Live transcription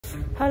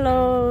Hello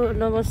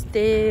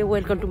नमस्ते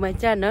welcome to my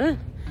channel.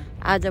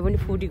 आज पनि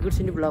फुडी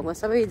गुड्सिनी भ्लगमा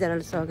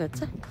सबैजनालाई स्वागत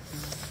छ।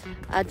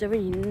 आज पनि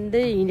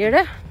हिँडेर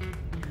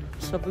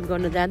सपिङ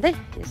गर्न जाँदै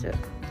यसो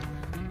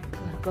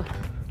घरको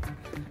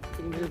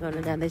किनमेल गर्न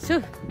जाँदैछु।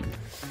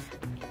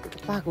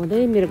 पार्क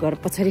हुँदै मेरो घर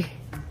पछाडि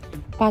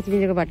 5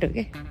 मिनटको बाटो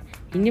के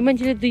हिँड्ने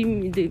मान्छेले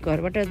दुई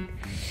घरबाट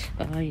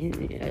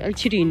अलिक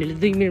छिटो हिँड्नेले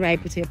 2 मिनटमा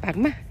आइपुग्छ यो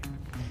पार्कमा।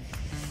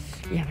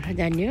 यहाँबाट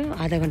जाने हो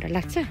आधा घन्टा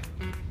लाग्छ।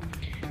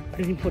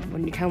 ग्रिन फोर्ट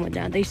भन्ने ठाउँमा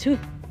जाँदैछु।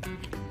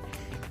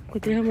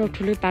 कति राम्रो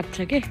ठुलो पार्क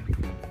छ के।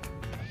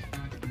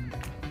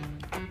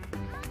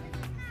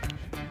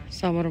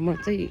 समरमा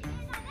चाहिँ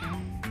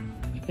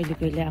कहिले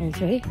कहिले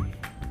आउँछु है,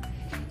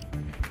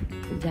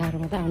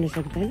 जाडोमा त आउन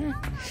सक्दैन।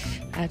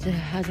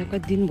 आजको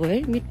दिन भयो है,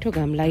 मिठो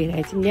घाम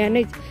लागिरहेको छ।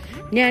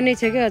 न्यानै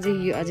छ क्या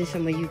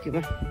अझैसम्म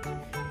युकेमा।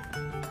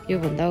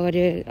 योभन्दा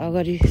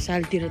अगाडि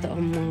सालतिर त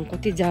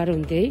कति जाडो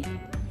हुन्थ्यो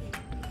है।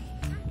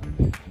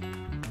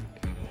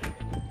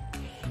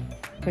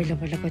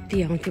 पहिला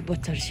कति आउँथ्यो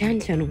बच्चाहरू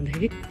सानो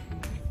हुँदाखेरि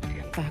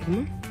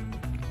पार्कमा।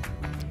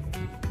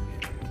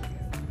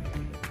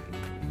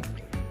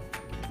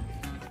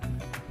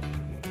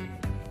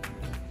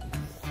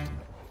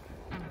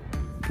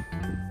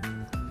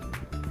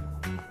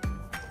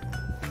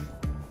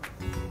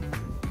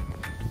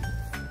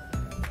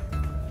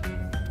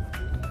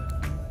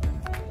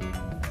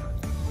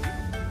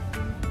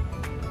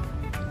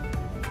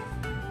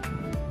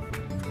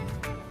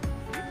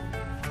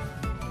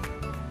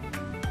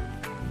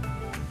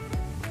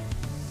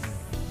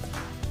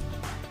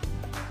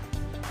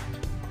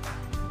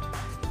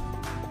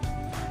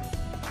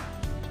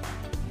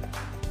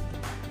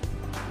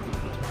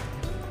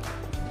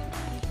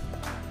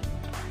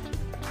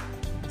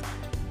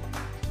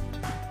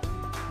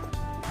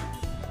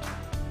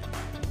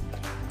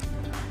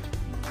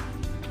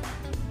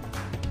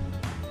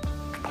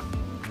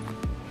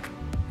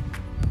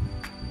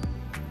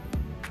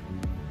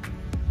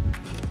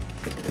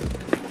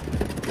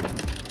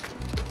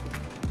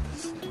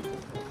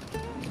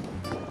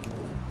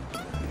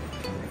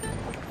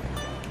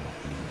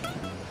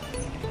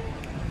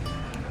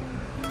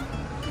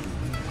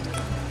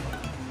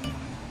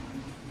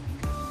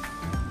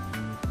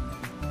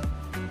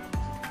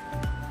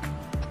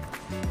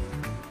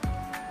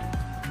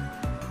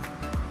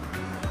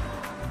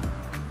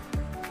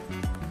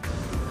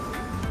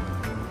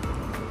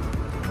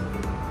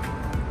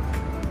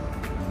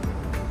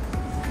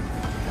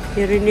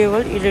 यो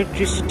रिन्युएबल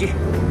इलेक्ट्रिसिटी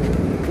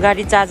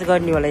गाडी चार्ज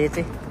गर्ने होला। यो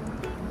चाहिँ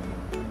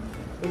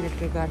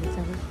इलेक्ट्रिक गाडी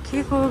चार्ज के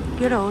हो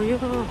यो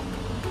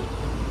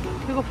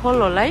के को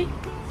फल होला है।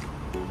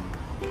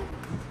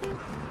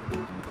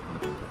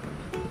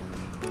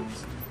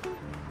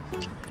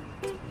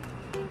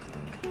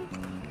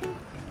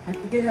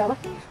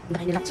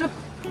 दाहिने लाग्छु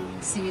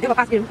सिधै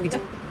 5 मिनट पुगिन्छ।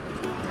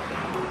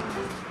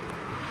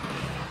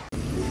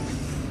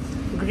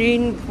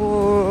 ग्रिन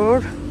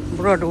फोर्ट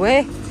ब्रोडवे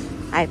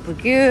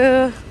आइपुग्यो।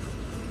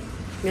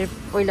 मेरो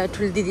पहिला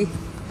ठुलो दिदी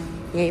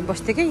यहीँ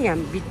बस्थ्यो क्या, यहाँ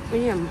बिच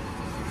पनि यहाँ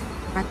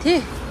माथि।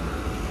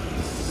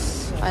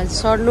 अहिले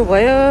सर्नु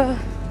भयो।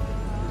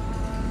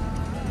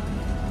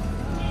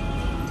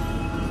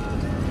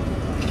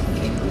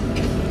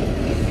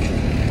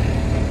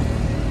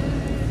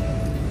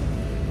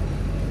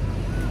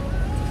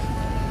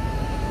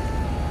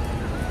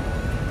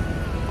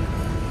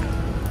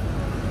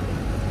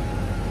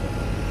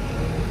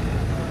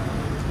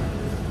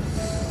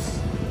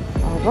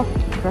 अब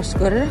क्रस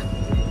गरेर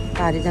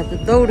पारी जान्छ।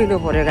 दौडिनु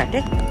पर्यो घाटे।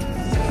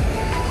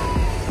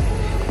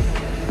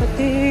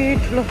 कति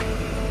ठुलो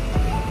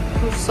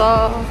छ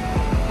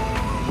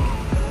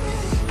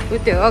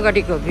त्यो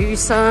अगाडिको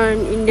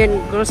भिभिसन इन्डियन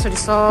ग्रोसरी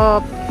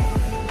सप।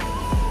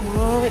 म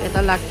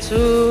यता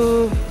लाग्छु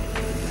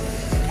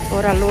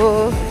ओह्रालो।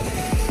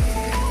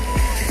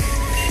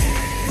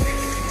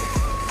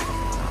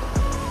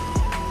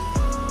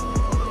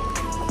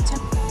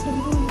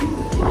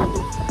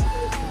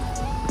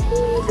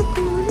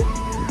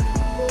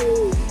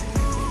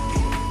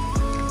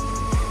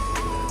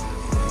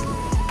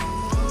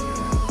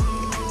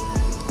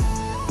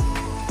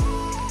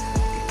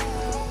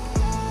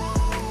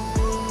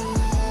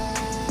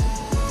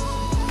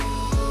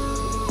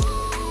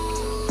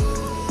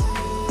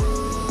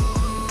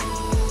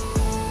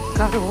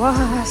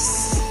 Carwash.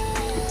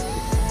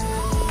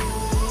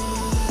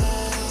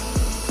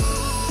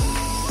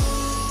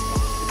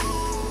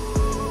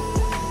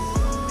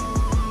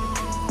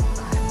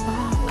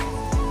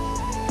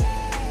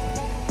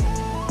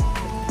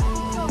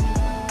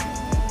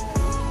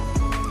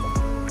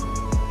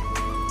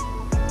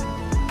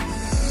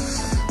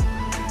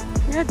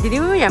 Ya, दिदी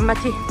यहाँ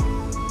माथि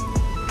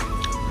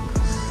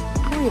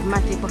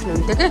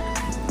बस्नुहुन्थ्यो क्या।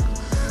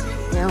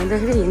 यहाँ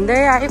हुँदाखेरि हिँड्दै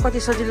आयो, कति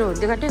सजिलो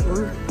हुन्थ्यो घाटे।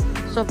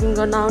 सपिङ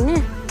गर्न आउने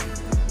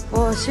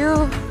बस्यो।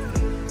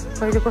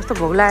 कहिले कस्तो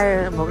भोक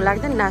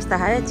लाग्दैन, नास्ता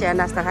खायो, चिया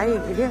नास्ता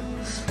खायो, हिँड्यो।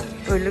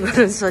 टोइलेट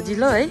गर्नु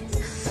सजिलो है।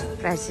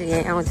 प्रायः चाहिँ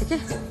यहीँ आउँथ्यो कि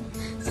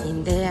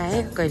हिँड्दै आयो।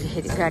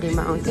 कहिलेखेरि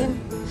गाडीमा आउँथ्यौँ,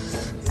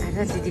 आएर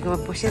दिदीकोमा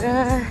पसेर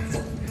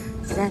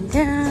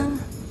जान्थ्यौँ।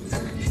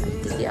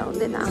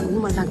 भ्याउँदैन, आउनु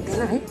मन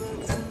लाग्दैन है।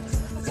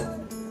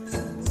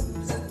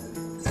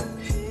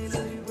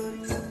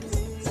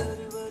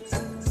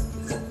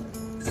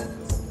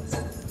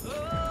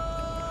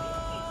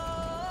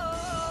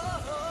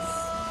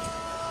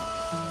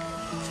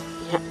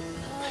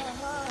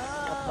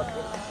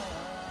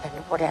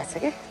 परेको छ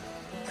कि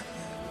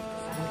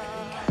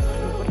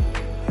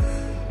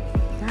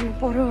जानु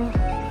पर्यो,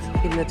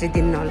 किन्न चाहिँ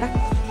दिन्न होला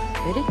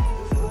फेरि।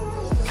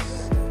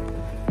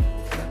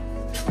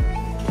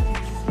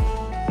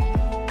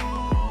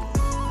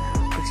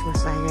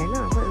 क्रिसमस आयो होइन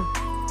अब।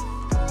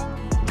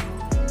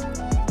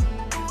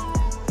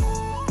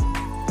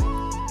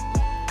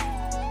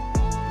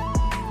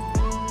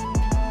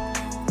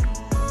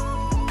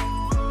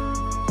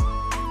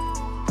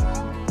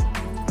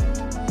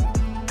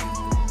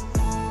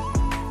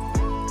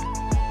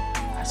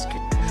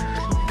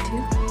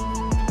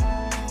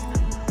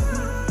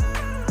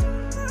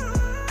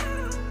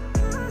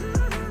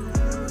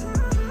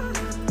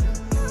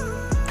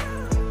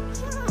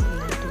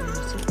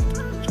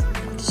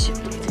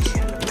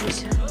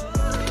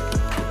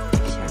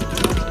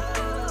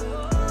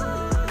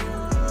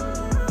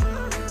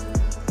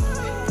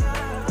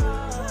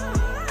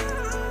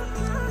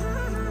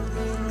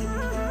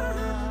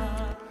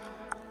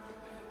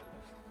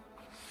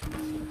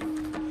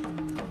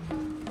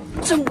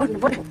 जम्प गर्नु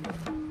पर्यो,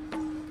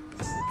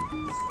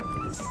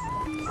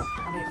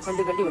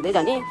 गल्ली गल्ली हुँदै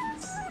जाने।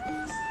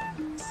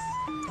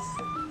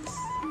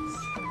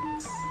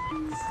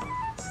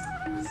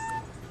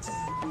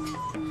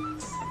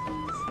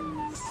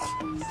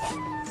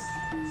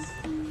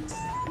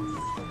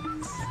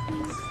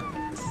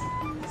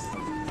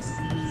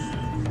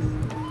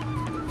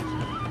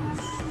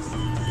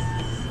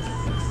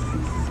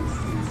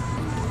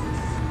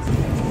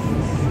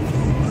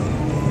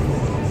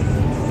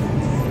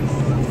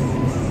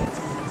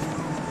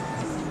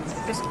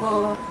 त्यसको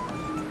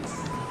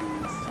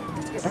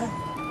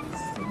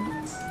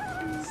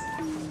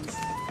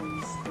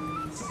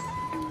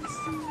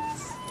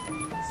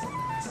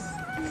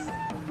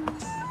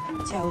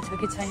च्याउ छ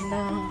कि छैन,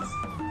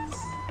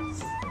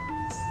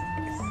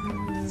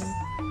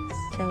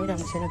 च्याउ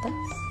राम्रो छैन त।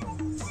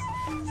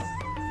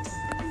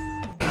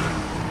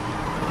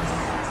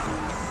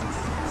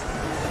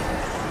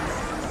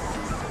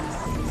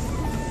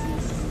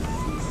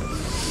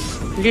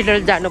 लिडल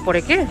जानु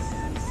पर्यो कि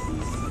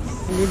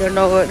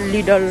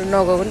लिडल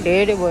नगएको पनि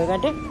धेरै भयो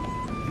काटे।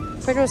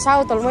 फेरि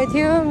साउथ हलमै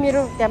थियो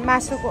मेरो, त्यहाँ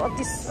मासुको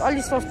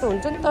अलि सस्तो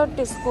हुन्छ नि त,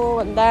 त्यसको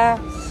भन्दा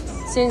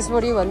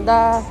सेन्सबरी भन्दा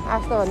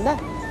आफ्नो भन्दा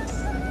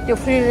त्यो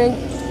फ्री रेन्ज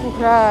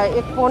कुखुरा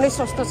 1 पाउ नै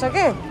सस्तो छ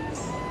के।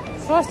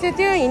 सस्तो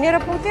थियो, हिँडेर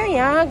पुग्थ्यो।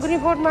 यहाँ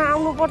ग्रिनफोर्डमा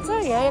आउनुपर्छ,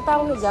 यहाँ यता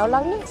आउनु झ्याउ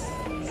लाग्ने।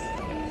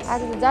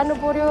 आज जानु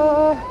पर्यो,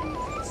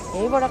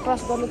 यहीँबाट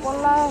क्रस गर्नु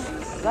पर्ला।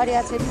 गाडी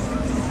आएको छैन,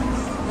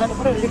 जानु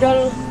पर्यो लिडल।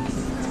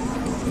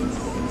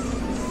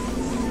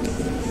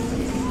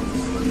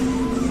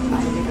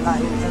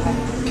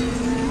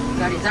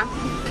 गाडी जाम।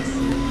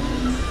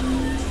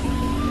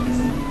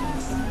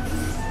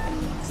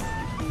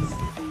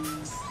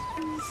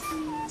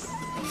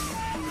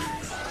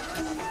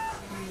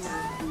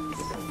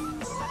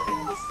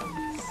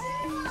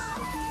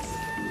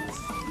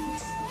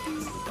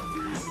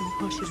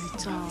 कसरी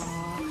रहेछ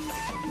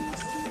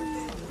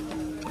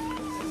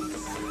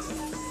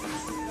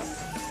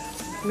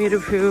मेरो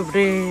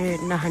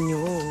फेभरेट नहानी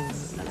हो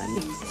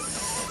नानी।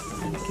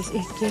 अनि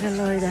केरा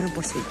लगेर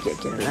जानुपर्छ,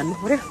 केरा लानु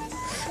पर्यो।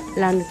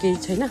 लानु केही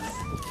छैन,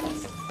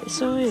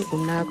 यसो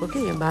घुम्न आएको कि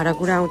यहाँ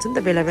भाँडाकुँडा आउँछ नि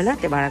त बेला बेला,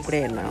 त्यो भाँडाकुँडा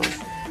हेर्न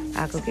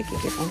आएको के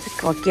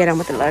पाउँछ। केरा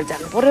मात्रै लगेर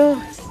जानु पर्यो।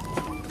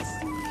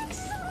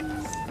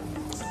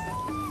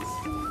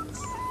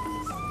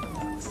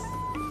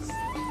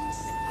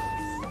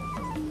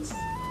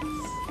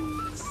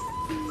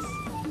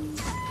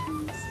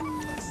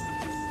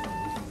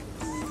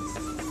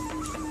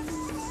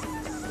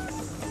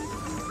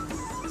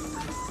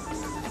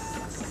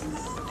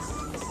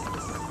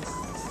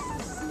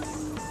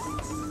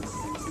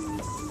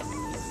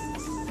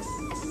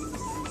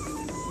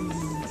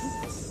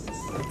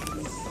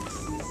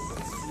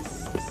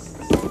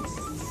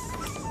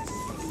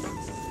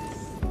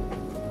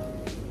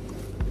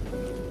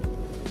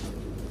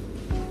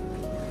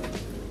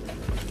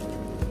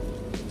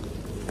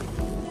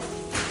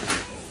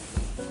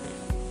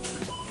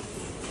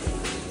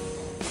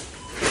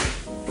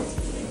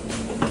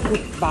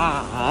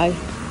 Goodbye.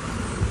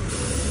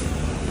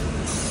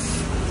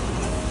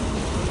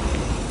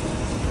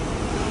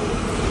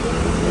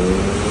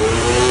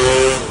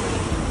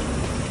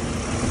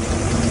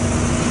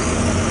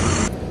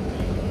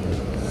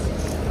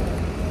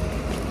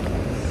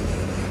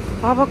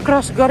 अब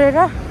क्रस गरेर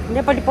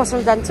नेपाली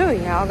पसल जान्छु।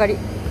 यहाँ अगाडि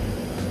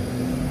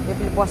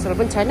नेपाली पसल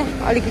पनि छैन,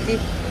 अलिकति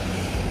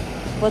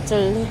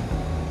पसलले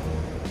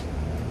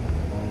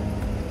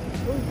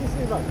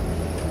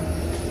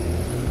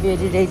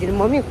बेली ल्याइदिनु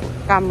मम्मी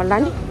काममा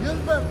लाने।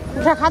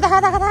 खाँदा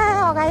खाँदा खाँदा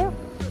अगायो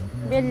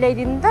बेली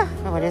ल्याइदिनु त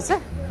भनेछ।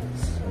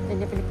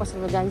 नेपाली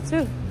पसलमा जान्छु,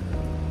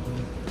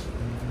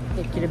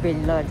 1 किलो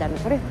बेली लगेर जानु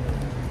पर्यो।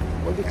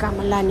 भोलि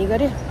काममा लाने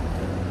गऱ्यो।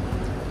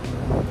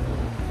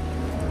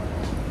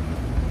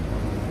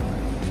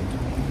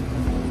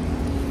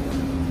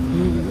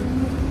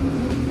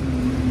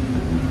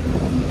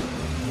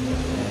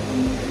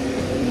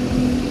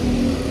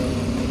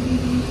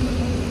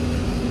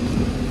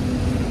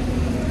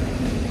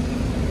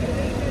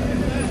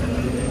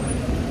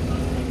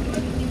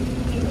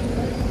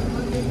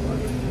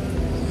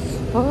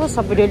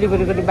 सबै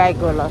डेलिभरी गर्ने बाइक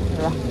होला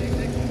ल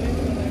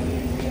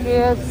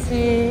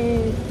केएफसी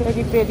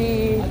पेरी पेरी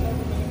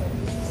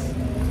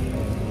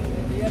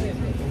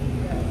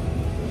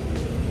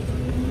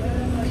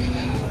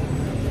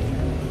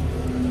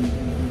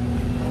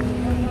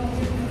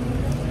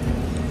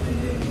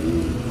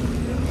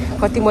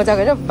कति मजा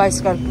गयो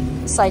बाइसिकल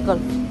साइकल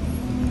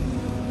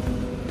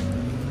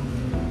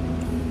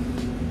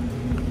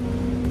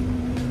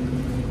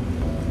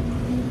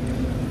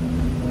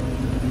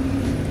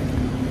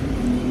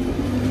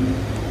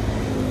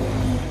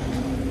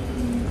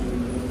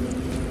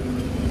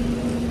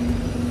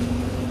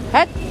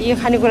हैट यो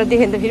खानेकुरा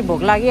देख्यो भने त फेरि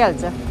भोक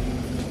लागिहाल्छ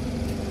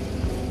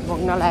भोक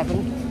नलागे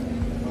पनि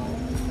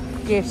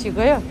केएफसी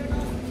गयो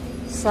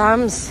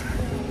साम्स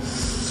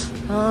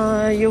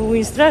यो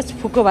विन्स र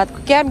फुको भातको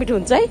क्या मिठो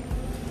हुन्छ है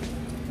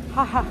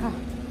हा हा हा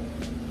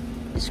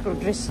यसको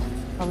ड्रेस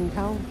पाउने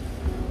ठाउँ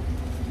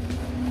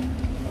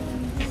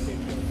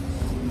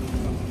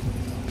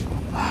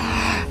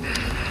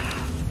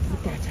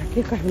त्यहाँ छ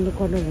के काठमाडौँ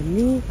गर्नु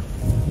भन्ने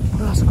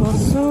क्रस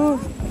गर्छु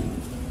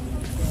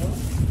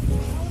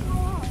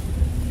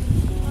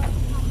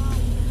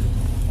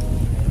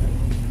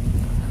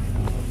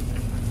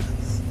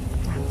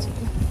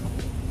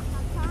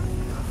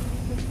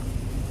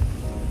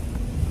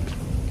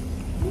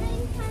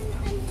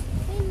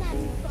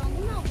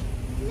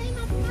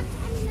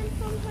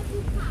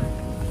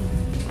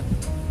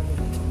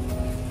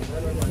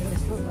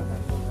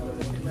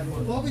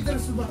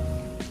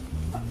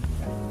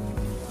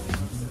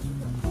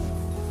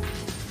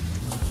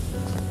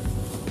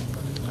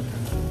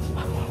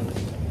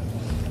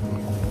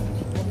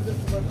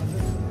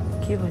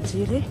के भन्छ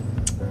यसले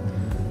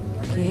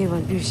के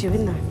भन्छ बिर्स्यो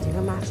पनि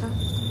नहाल्छेको माछा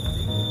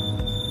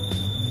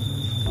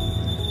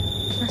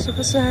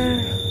मासुको सार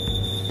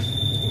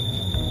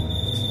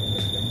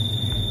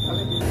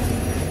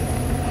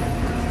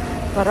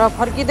घर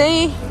फर्किँदै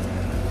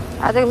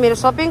आजको मेरो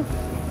सपिङ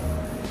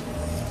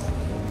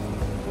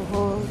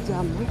ओहो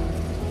जाम है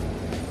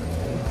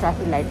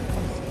ट्राफिक लाइट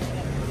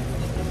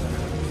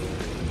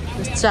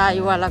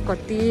चायवाला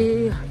कति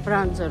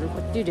ब्रान्चहरू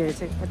कति धेरै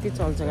छ कति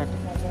चल्छ गाडी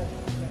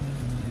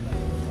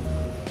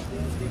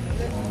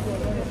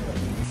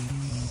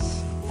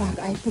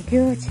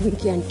आइपुग्यो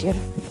छिमेकी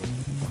आन्टीहरू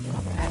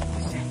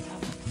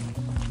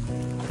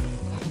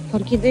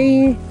फर्किँदै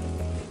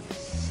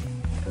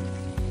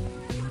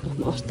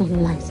अस्ताउन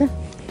लाग्छ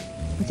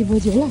कति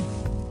बज्यो होला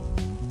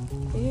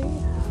ए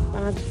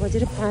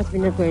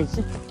 5:05 गएछ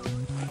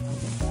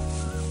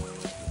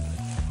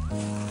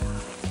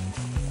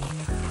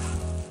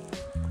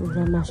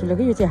कुखुरा मासु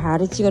लग्यो यो चाहिँ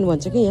हारे चिकन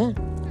भन्छ कि यहाँ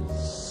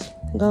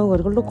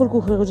गाउँघरको लोकल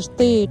कुखुराको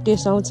जस्तै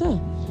टेस्ट आउँछ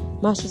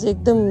मासु चाहिँ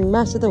एकदम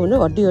मासु त हुनु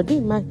हड्डी हड्डी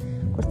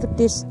कस्तो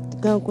टेस्ट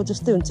गाउँको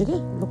जस्तै हुन्छ क्या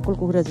लोकल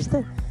कुखुरा जस्तै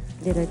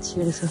लिएर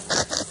छिरेछ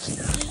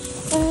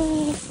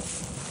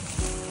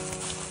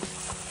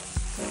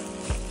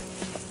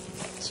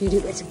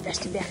छिरेको छ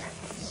प्लास्टिक ब्याग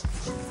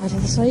आज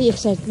त सही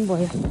एक्साइट पनि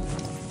भयो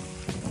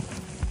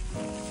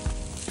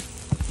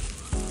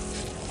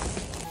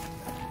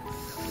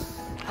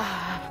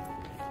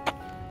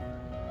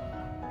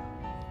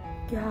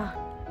क्या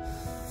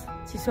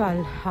चिसो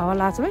हावा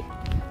लाग्छ है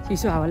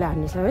चिसो हावाले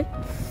हान्नेछ है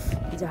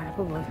जाडो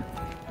पो भयो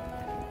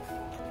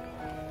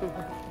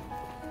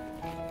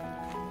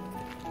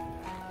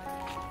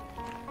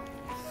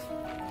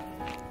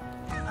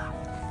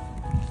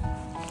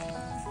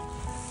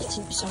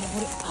एकछिन पछाडि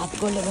पऱ्यो हात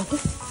गोल्ने भएको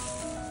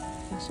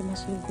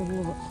मासु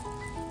गोल्नु भयो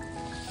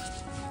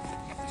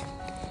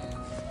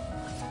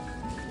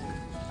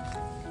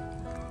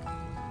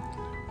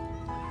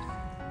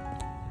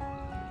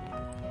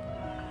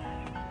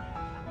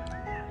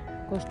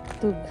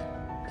कस्तो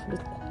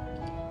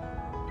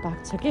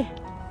पाक्छ के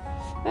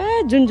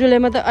ए जुन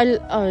जुलाईमा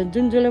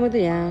त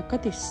यहाँ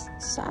कति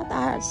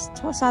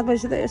 7-8-6-7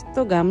 बजी त यस्तो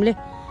घामले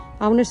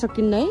आउनै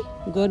सकिन्न है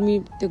गर्मी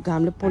त्यो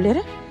घामले पोलेर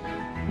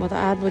म त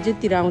 8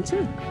 बजेतिर आउँछु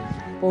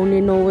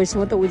 8:45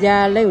 बजीसम्म त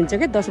उज्यालै हुन्छ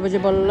क्या 10 बजे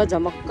बल्ल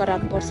झमक्क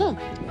रात पर्छ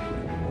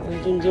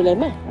जुन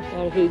जुलाईमा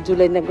फेरि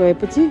जुलाईमा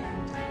गएपछि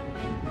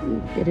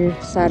के अरे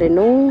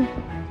 9:30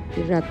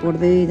 फेरि रात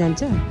पर्दै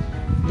जान्छ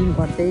दिन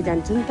घट्दै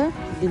जान्छ नि त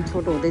दिन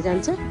छोटो हुँदै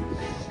जान्छ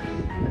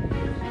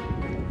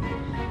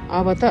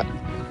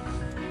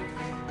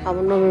अब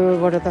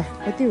नोभेम्बरबाट त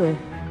कति भयो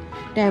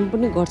टाइम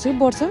पनि घट्छ कि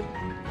बढ्छ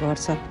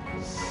घट्छ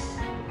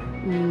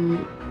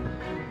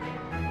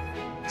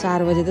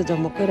 4 बजे त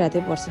झमक्कै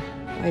रातै पर्छ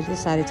अहिले त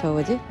 6:30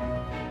 बजे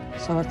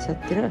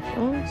 6:06तिर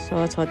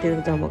 6:06तिर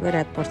झमक्कै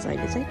रात पर्छ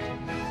अहिले चाहिँ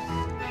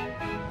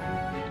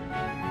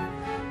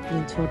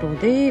दिन छोटो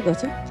हुँदै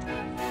गछ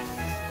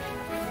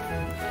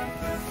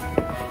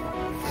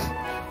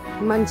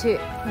मान्छे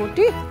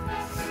मोटी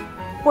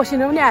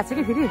पसिना पनि आएको छ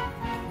कि फेरि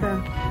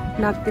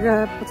नाकतिर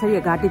पछाडि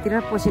घाँटीतिर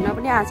पसिना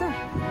पनि आएछ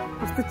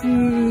कस्तो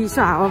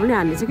चिसो हावा पनि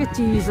हान्नेछ कि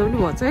चिसो पनि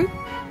भन्छ है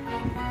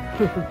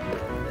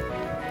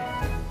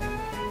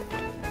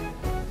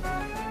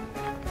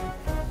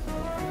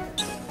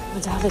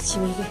मजाले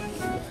छिमेकी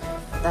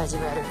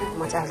दाजुभाइहरू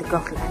मजाले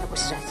गफ लगाएर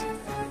बसिरहेको छ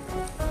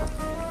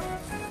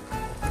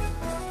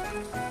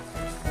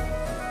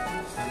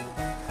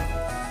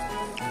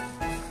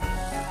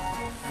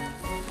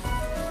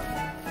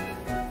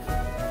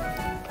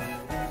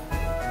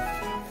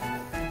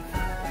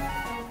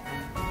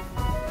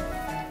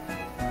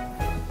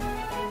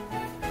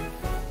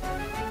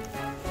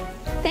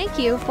Thank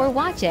you for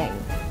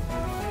watching.